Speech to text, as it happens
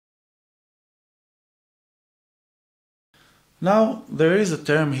Now, there is a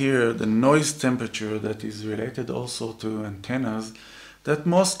term here, the noise temperature, that is related also to antennas that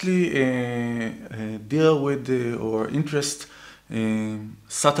mostly deal with or interest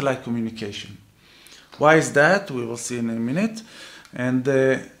satellite communication. Why is that? We will see in a minute. And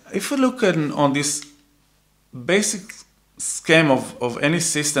if we look on this basic scheme of any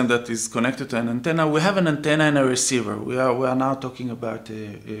system that is connected to an antenna, we have an antenna and a receiver. We are now talking about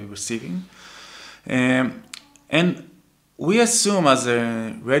receiving. And we assume as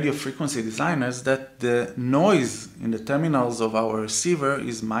radio frequency designers that the noise in the terminals of our receiver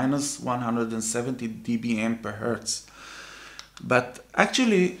is minus 170 dBm per hertz. But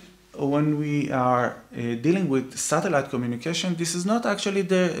actually, when we are dealing with satellite communication, this is not actually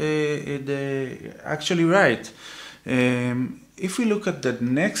actually right. If we look at the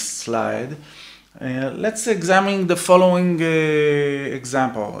next slide, let's examine the following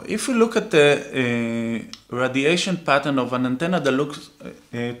example. If we look at the radiation pattern of an antenna that looks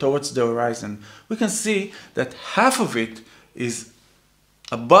towards the horizon, we can see that half of it is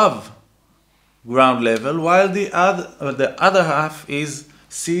above ground level, while the other half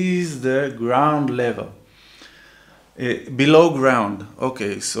sees the ground level, below ground.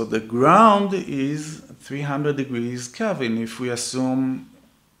 Okay, so the ground is 300 degrees Kelvin if we assume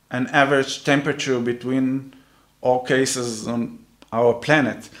an average temperature between all cases on our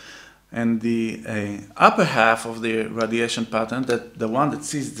planet. And the upper half of the radiation pattern, the one that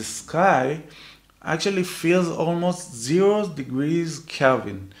sees the sky, actually feels almost 0 degrees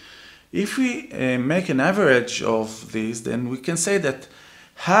Kelvin. If we make an average of these, then we can say that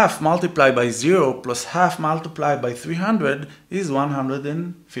half multiplied by 0 plus half multiplied by 300 is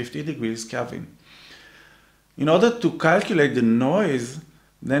 150 degrees Kelvin. In order to calculate the noise,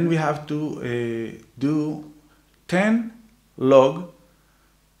 then we have to do 10 log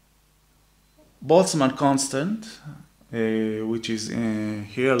Boltzmann constant, which is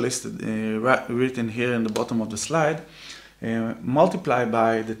here listed, written here in the bottom of the slide, multiplied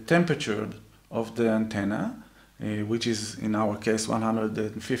by the temperature of the antenna, which is in our case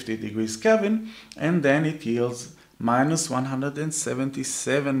 150 degrees Kelvin, and then it yields minus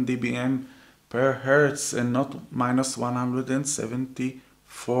 177 dBm per hertz and not minus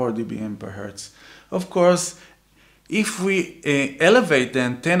 174 dBm per hertz. Of course, if we elevate the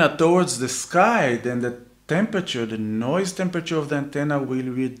antenna towards the sky, then the temperature, the noise temperature of the antenna will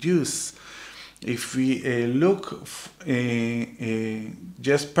reduce. If we look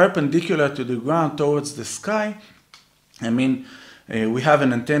just perpendicular to the ground towards the sky, I mean, we have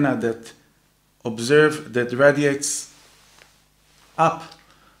an antenna that radiates up,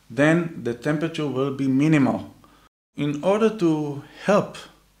 then the temperature will be minimal. In order to help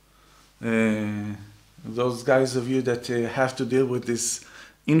those guys of you that have to deal with this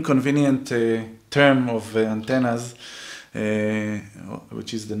inconvenient term of antennas,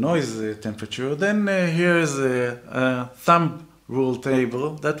 which is the noise temperature, then here is a thumb rule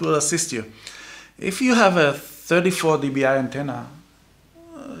table that will assist you. If you have a 34 dBi antenna,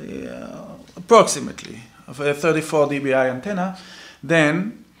 approximately of a 34 dBi antenna,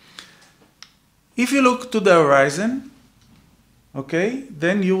 then if you look to the horizon, okay,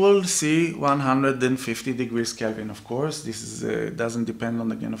 then you will see 150 degrees Kelvin. Of course, this is, doesn't depend on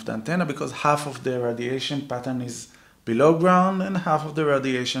the gain of the antenna because half of the radiation pattern is below ground and half of the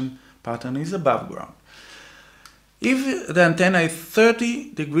radiation pattern is above ground. If the antenna is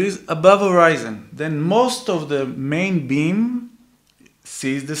 30 degrees above horizon, then most of the main beam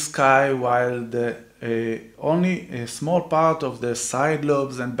sees the sky, while only a small part of the side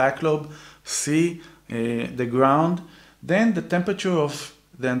lobes and back lobe see the ground. Then the temperature of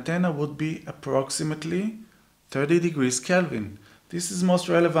the antenna would be approximately 30 degrees Kelvin. This is most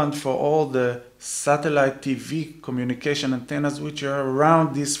relevant for all the satellite TV communication antennas which are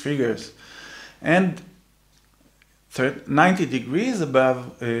around these figures. And 90 degrees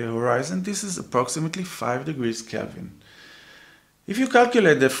above horizon, this is approximately 5 degrees Kelvin. If you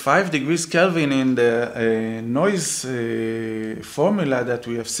calculate the 5 degrees Kelvin in the noise formula that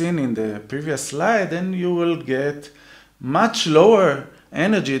we have seen in the previous slide, then you will get much lower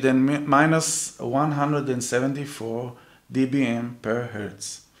energy than minus 174 dBm per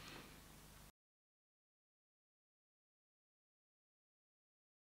hertz.